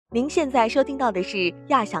您现在收听到的是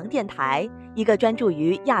亚翔电台，一个专注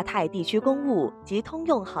于亚太地区公务及通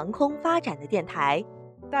用航空发展的电台。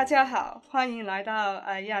大家好，欢迎来到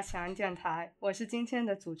亚翔电台，我是今天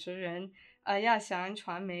的主持人亚翔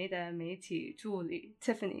传媒的媒体助理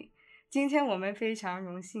Tiffany。今天我们非常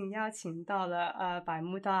荣幸邀请到了百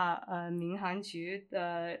慕大民航局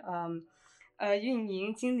的运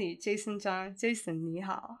营经理 Jason 张 ，Jason 你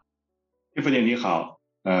好。Tiffany 你好，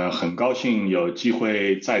很高兴有机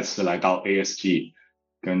会再次来到 ASG，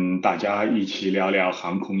 跟大家一起聊聊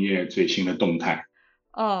航空业最新的动态。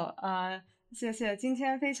谢谢，今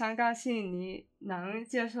天非常高兴你能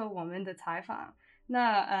接受我们的采访。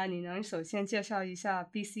那你能首先介绍一下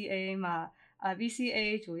BCA 吗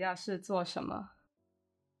？BCA 主要是做什么？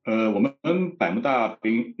我们百慕大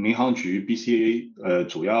民航局 BCA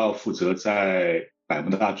主要负责在百慕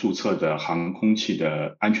大注册的航空器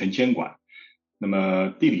的安全监管。那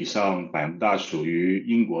么地理上，百慕大属于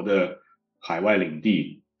英国的海外领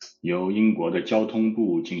地，由英国的交通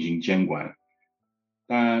部进行监管。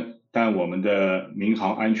但我们的民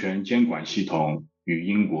航安全监管系统与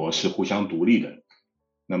英国是互相独立的。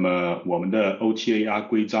那么我们的 OTAR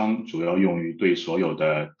规章主要用于对所有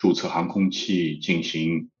的注册航空器进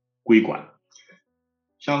行规管，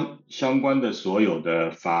相关的所有的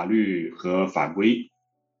法律和法规，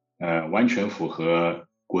完全符合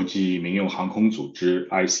国际民用航空组织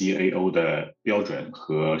ICAO 的标准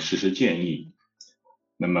和实施建议。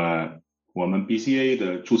那么我们 BCA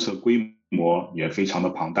的注册规模也非常的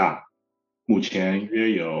庞大，目前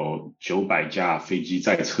约有900架飞机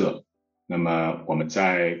在册。那么我们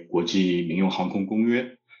在国际民用航空公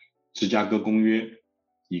约、芝加哥公约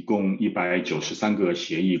一共193个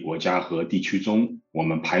协议国家和地区中，我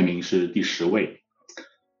们排名是第10位。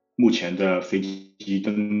目前的飞机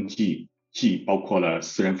登记既包括了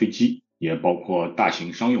私人飞机，也包括大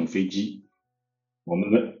型商用飞机。我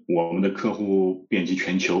们的客户遍及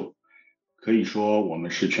全球，可以说我们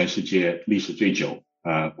是全世界历史最久、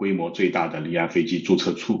规模最大的离岸飞机注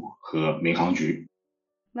册处和民航局。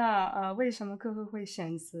那为什么客户会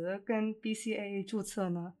选择跟 BCA 注册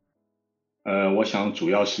呢？我想主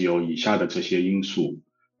要是有以下的这些因素。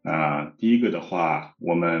第一个的话，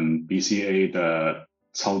我们 BCA 的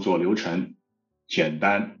操作流程简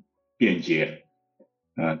单便捷，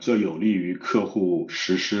这有利于客户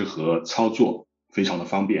实施和操作，非常的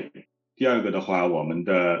方便。第二个的话，我们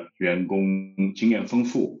的员工经验丰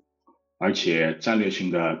富，而且战略性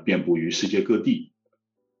的遍布于世界各地，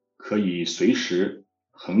可以随时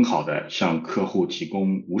很好的向客户提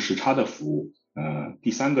供无时差的服务。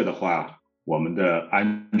第三个的话，我们的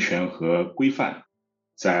安全和规范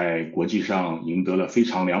在国际上赢得了非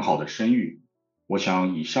常良好的声誉。我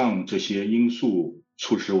想以上这些因素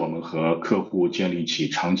促使我们和客户建立起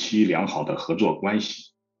长期良好的合作关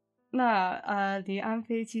系。那离岸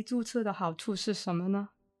飞机注册的好处是什么呢？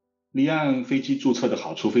离岸飞机注册的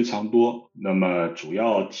好处非常多，那么主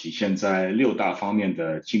要体现在6大方面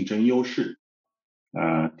的竞争优势。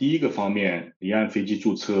第一个方面，离岸飞机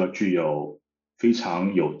注册具有非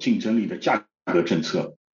常有竞争力的价格政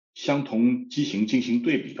策。相同机型进行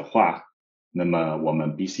对比的话，那么我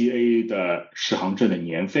们 BCA 的适航证的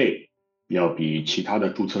年费要比其他的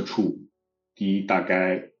注册处低大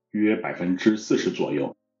概约40%左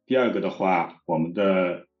右。第二个的话，我们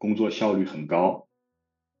的工作效率很高。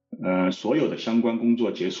所有的相关工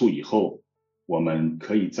作结束以后，我们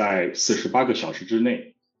可以在48个小时之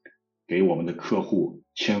内给我们的客户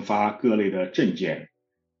签发各类的证件，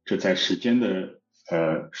这在时间的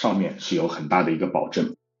上面是有很大的一个保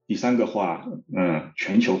证。第三个话，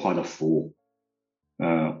全球化的服务，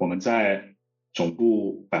我们在总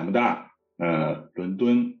部百慕大、伦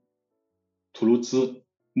敦、图卢兹、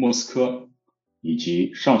莫斯科以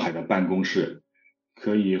及上海的办公室，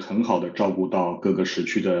可以很好的照顾到各个时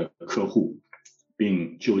区的客户，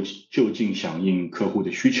并就近响应客户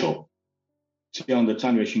的需求。这样的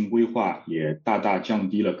战略性规划也大大降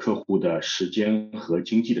低了客户的时间和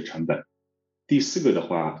经济的成本。第四个的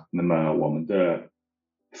话，那么我们的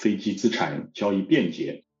飞机资产交易便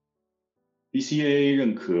捷。BCAA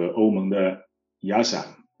认可欧盟的 EASA、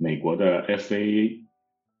美国的 FAA、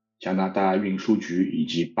加拿大运输局以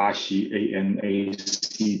及巴西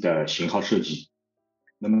ANAC 的型号设计。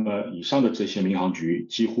那么以上的这些民航局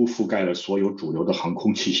几乎覆盖了所有主流的航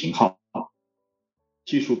空器型号，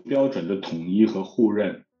技术标准的统一和互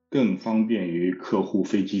认更方便于客户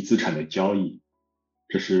飞机资产的交易，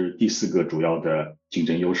这是第4个主要的竞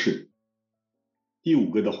争优势。第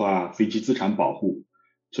5个的话，飞机资产保护，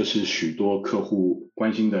这是许多客户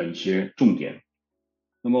关心的一些重点。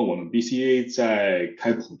那么我们 BCA 在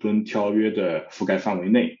开普敦条约的覆盖范围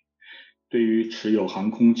内，对于持有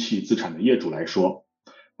航空器资产的业主来说，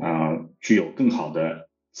具有更好的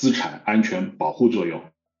资产安全保护作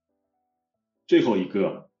用。最后一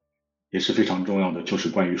个也是非常重要的，就是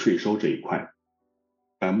关于税收这一块。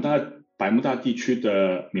百慕大地区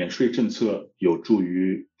的免税政策有助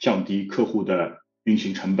于降低客户的运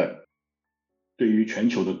行成本，对于全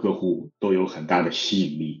球的客户都有很大的吸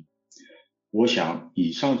引力。我想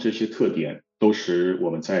以上这些特点都使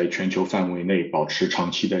我们在全球范围内保持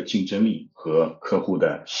长期的竞争力和客户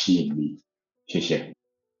的吸引力。谢谢。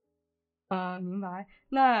明白。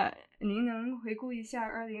那您能回顾一下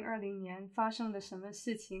2020年发生了什么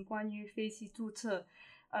事情关于飞机注册？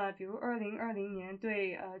比如2020年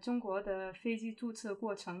对中国的飞机注册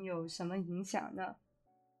过程有什么影响呢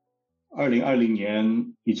2020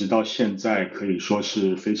年一直到现在可以说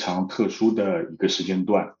是非常特殊的一个时间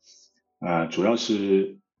段，主要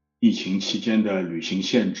是疫情期间的旅行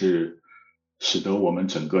限制，使得我们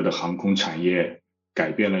整个的航空产业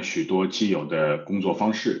改变了许多既有的工作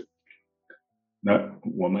方式。那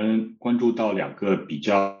我们关注到2个比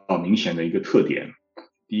较明显的一个特点，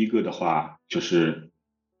第一个的话就是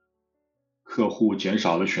客户减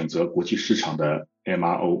少了选择国际市场的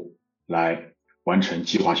MRO 来完成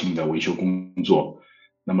计划性的维修工作，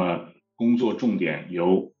那么工作重点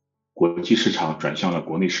由国际市场转向了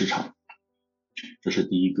国内市场，这是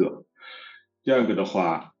第一个。第二个的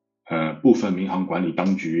话，部分民航管理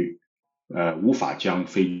当局无法将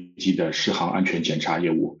飞机的适航安全检查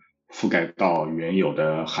业务覆盖到原有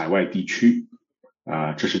的海外地区，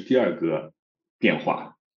这是第二个变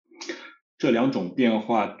化。这2种变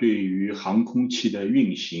化对于航空器的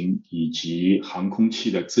运行以及航空器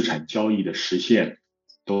的资产交易的实现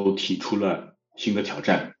都提出了新的挑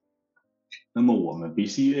战。那么我们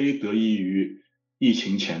BCA 得益于疫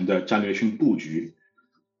情前的战略性布局，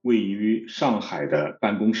位于上海的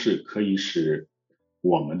办公室可以使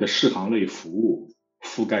我们的适航类服务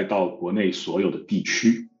覆盖到国内所有的地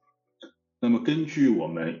区。那么根据我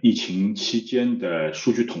们疫情期间的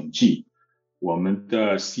数据统计，我们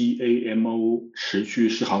的 CAMO 持续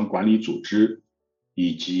适航管理组织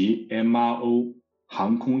以及 MRO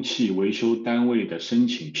航空器维修单位的申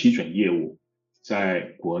请批准业务在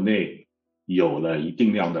国内有了一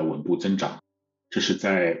定量的稳步增长，这是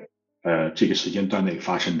在这个时间段内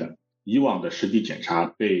发生的。以往的实地检查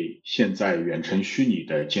被现在远程虚拟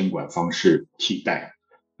的监管方式替代，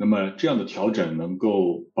那么这样的调整能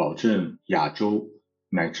够保证亚洲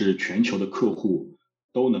乃至全球的客户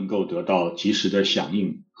都能够得到及时的响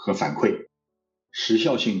应和反馈，时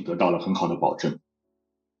效性得到了很好的保证。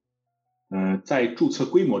在注册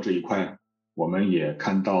规模这一块，我们也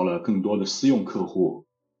看到了更多的私用客户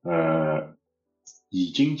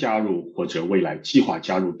已经加入或者未来计划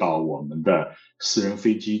加入到我们的私人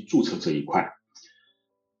飞机注册这一块。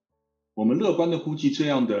我们乐观的估计这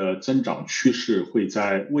样的增长趋势会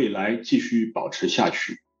在未来继续保持下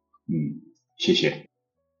去。谢谢。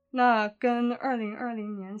那跟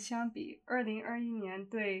2020年相比，2021年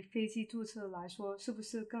对飞机注册来说是不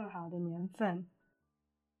是更好的年份？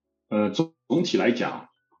总体来讲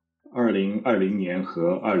，2020年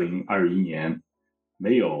和2021年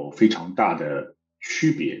没有非常大的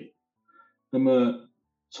区别。那么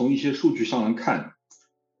从一些数据上来看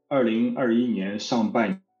，2021年上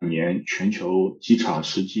半年全球机场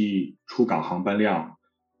实际出港航班量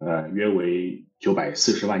约为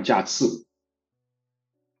940万架次，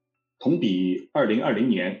同比2020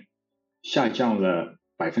年下降了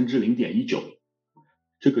0.19%，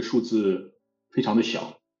这个数字非常的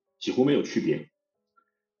小，几乎没有区别。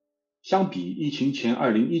相比疫情前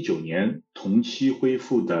2019年同期恢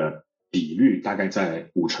复的比率大概在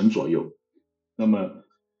50%左右。那么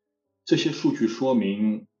这些数据说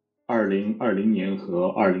明2020年和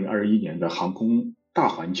2021年的航空大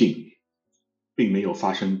环境并没有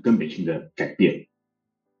发生根本性的改变。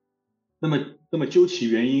那么究其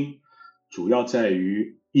原因，主要在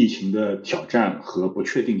于疫情的挑战和不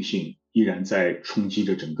确定性依然在冲击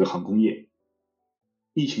着整个航空业。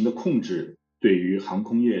疫情的控制对于航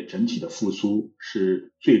空业整体的复苏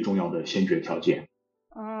是最重要的先决条件。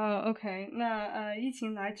OK， 那疫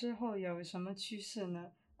情来之后有什么趋势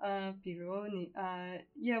呢？比如你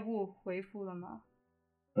业务恢复了吗？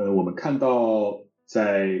我们看到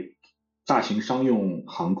在大型商用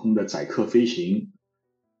航空的载客飞行，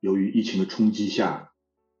由于疫情的冲击下，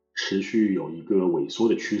持续有一个萎缩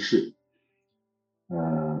的趋势。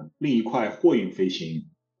另一块货运飞行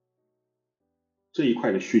这一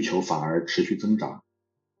块的需求反而持续增长。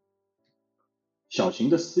小型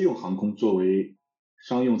的私用航空作为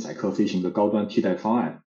商用载客飞行的高端替代方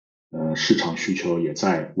案，市场需求也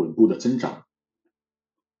在稳步的增长。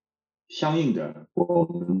相应的，我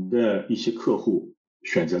们的一些客户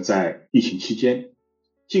选择在疫情期间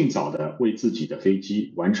尽早的为自己的飞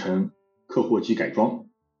机完成客货机改装，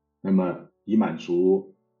那么以满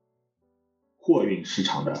足货运市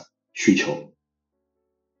场的需求。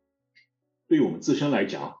对于我们自身来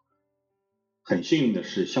讲，很幸运的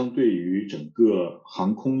是，相对于整个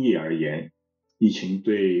航空业而言，疫情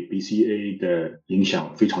对 BCAA 的影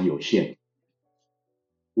响非常有限。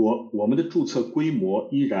我们的注册规模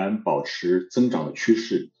依然保持增长的趋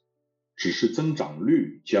势，只是增长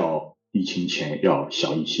率较疫情前要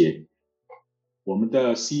小一些。我们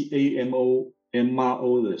的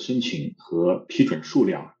CAMO、MRO 的申请和批准数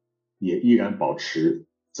量也依然保持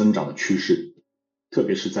增长的趋势，特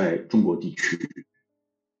别是在中国地区。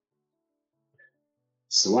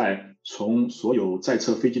此外，从所有在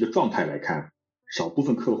册飞机的状态来看，少部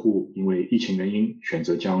分客户因为疫情原因选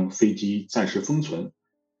择将飞机暂时封存，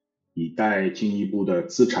以待进一步的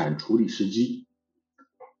资产处理时机。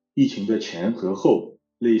疫情的前和后，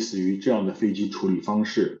类似于这样的飞机处理方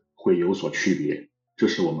式会有所区别，这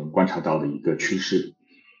是我们观察到的一个趋势。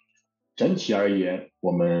整体而言，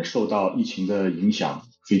我们受到疫情的影响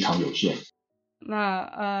非常有限。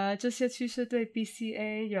那这些趋势对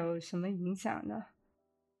BCA 有什么影响呢？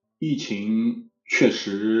疫情确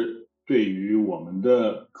实对于我们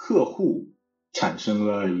的客户产生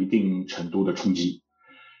了一定程度的冲击，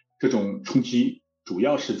这种冲击主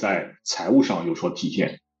要是在财务上有所体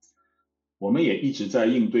现。我们也一直在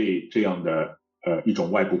应对这样的一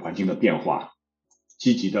种外部环境的变化，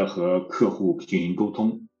积极的和客户进行沟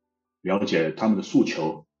通，了解他们的诉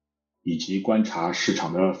求，以及观察市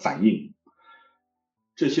场的反应。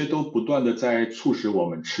这些都不断的在促使我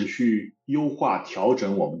们持续优化调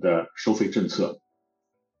整我们的收费政策，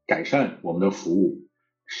改善我们的服务，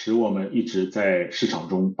使我们一直在市场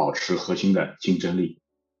中保持核心的竞争力。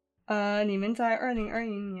你们在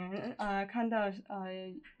2020年看到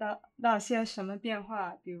到些什么变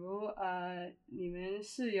化？比如你们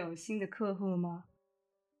是有新的客户吗？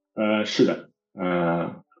是的，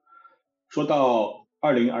说到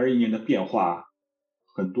2021年的变化，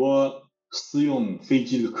很多私用飞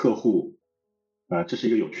机的客户，这是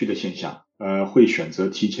一个有趣的现象，会选择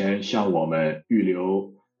提前向我们预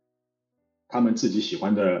留他们自己喜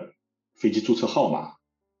欢的飞机注册号码。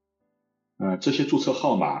这些注册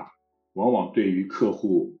号码往往对于客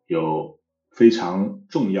户有非常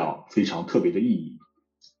重要、非常特别的意义。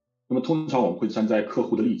那么通常我们会站在客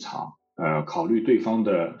户的立场，考虑对方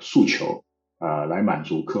的诉求，来满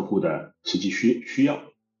足客户的实际需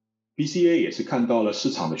要。BCA 也是看到了市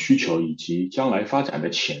场的需求以及将来发展的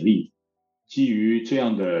潜力，基于这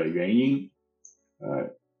样的原因，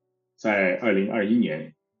在2021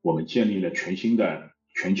年，我们建立了全新的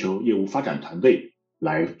全球业务发展团队，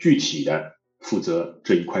来具体的负责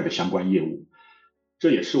这一块的相关业务。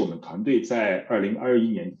这也是我们团队在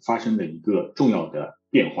2021年发生的一个重要的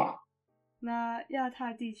变化。那亚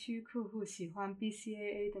太地区客户喜欢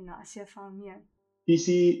BCAA 的哪些方面？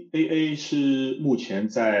 BCAA 是目前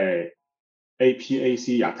在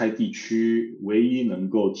APAC 亚太地区唯一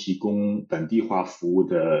能够提供本地化服务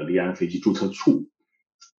的离岸飞机注册处。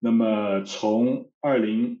那么从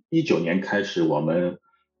2019年开始，我们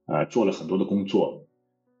做了很多的工作，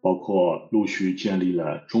包括陆续建立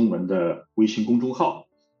了中文的微信公众号，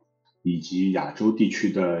以及亚洲地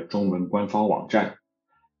区的中文官方网站，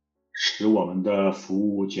使我们的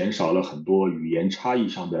服务减少了很多语言差异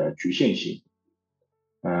上的局限性。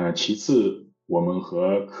其次，我们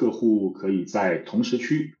和客户可以在同时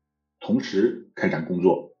区同时开展工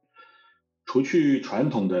作。除去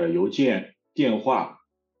传统的邮件、电话，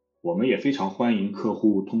我们也非常欢迎客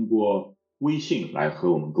户通过微信来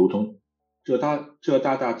和我们沟通，这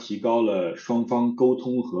大大提高了双方沟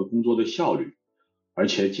通和工作的效率，而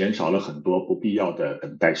且减少了很多不必要的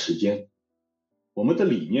等待时间。我们的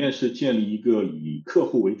理念是建立一个以客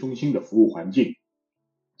户为中心的服务环境，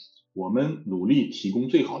我们努力提供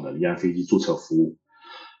最好的离岸飞机注册服务。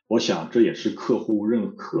我想这也是客户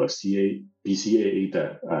认可 BCAA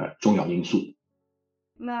的重要因素。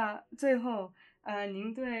那最后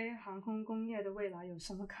您对航空工业的未来有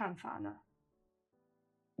什么看法呢？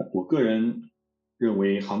我个人认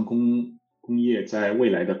为航空工业在未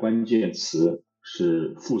来的关键词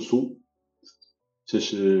是复苏，这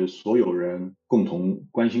是所有人共同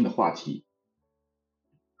关心的话题。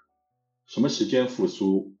什么时间复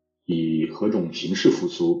苏，以何种形式复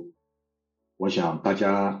苏，我想大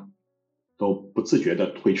家都不自觉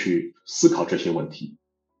的会去思考这些问题。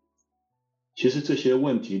其实这些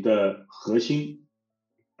问题的核心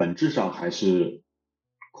本质上还是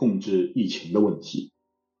控制疫情的问题。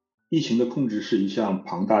疫情的控制是一项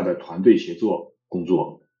庞大的团队协作工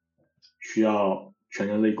作，需要全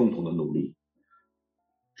人类共同的努力。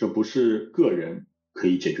这不是个人可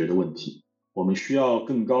以解决的问题。我们需要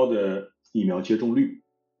更高的疫苗接种率，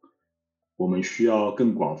我们需要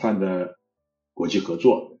更广泛的国际合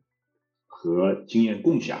作和经验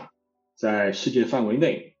共享。在世界范围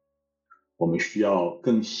内，我们需要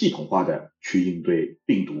更系统化的去应对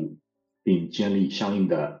病毒，并建立相应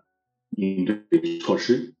的应对措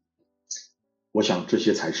施。我想这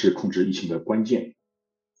些才是控制疫情的关键。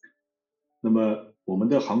那么我们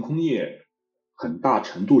的航空业很大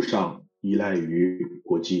程度上依赖于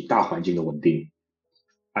国际大环境的稳定、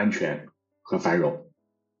安全和繁荣。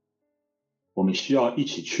我们需要一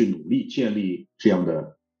起去努力建立这样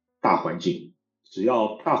的大环境。只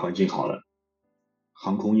要大环境好了，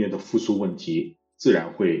航空业的复苏问题自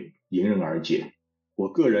然会迎刃而解。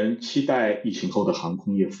我个人期待疫情后的航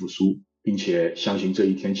空业复苏，并且相信这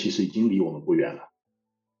一天其实已经离我们不远了。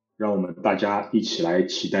让我们大家一起来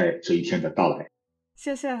期待这一天的到来。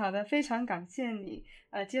谢谢，好的，非常感谢你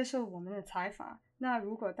接受我们的采访。那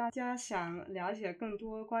如果大家想了解更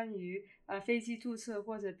多关于飞机注册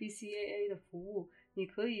或者 BCAA 的服务，你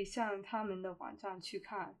可以上他们的网站去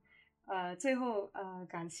看。最后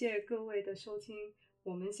感谢各位的收听，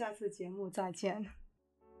我们下次节目再见。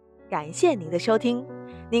感谢您的收听，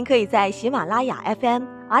您可以在喜马拉雅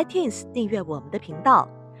FM、iTunes 订阅我们的频道。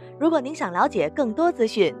如果您想了解更多资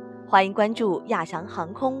讯，欢迎关注亚翔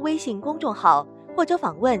航空微信公众号，或者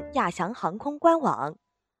访问亚翔航空官网。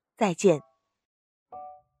再见。